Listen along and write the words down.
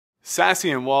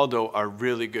Sassy and Waldo are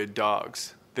really good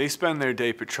dogs. They spend their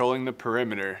day patrolling the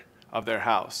perimeter of their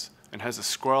house. And has a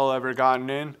squirrel ever gotten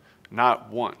in? Not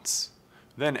once.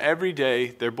 Then every day,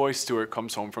 their boy Stuart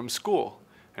comes home from school,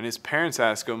 and his parents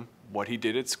ask him what he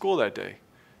did at school that day.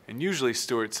 And usually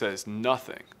Stuart says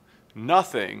nothing.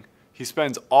 Nothing? He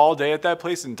spends all day at that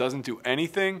place and doesn't do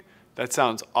anything? That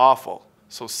sounds awful.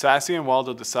 So Sassy and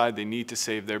Waldo decide they need to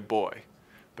save their boy.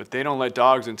 But they don't let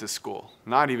dogs into school,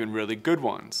 not even really good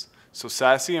ones. So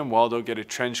Sassy and Waldo get a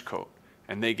trench coat,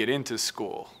 and they get into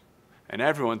school. And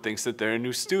everyone thinks that they're a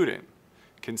new student.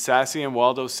 Can Sassy and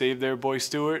Waldo save their boy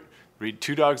Stuart? Read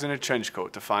Two Dogs in a Trench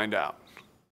Coat to find out.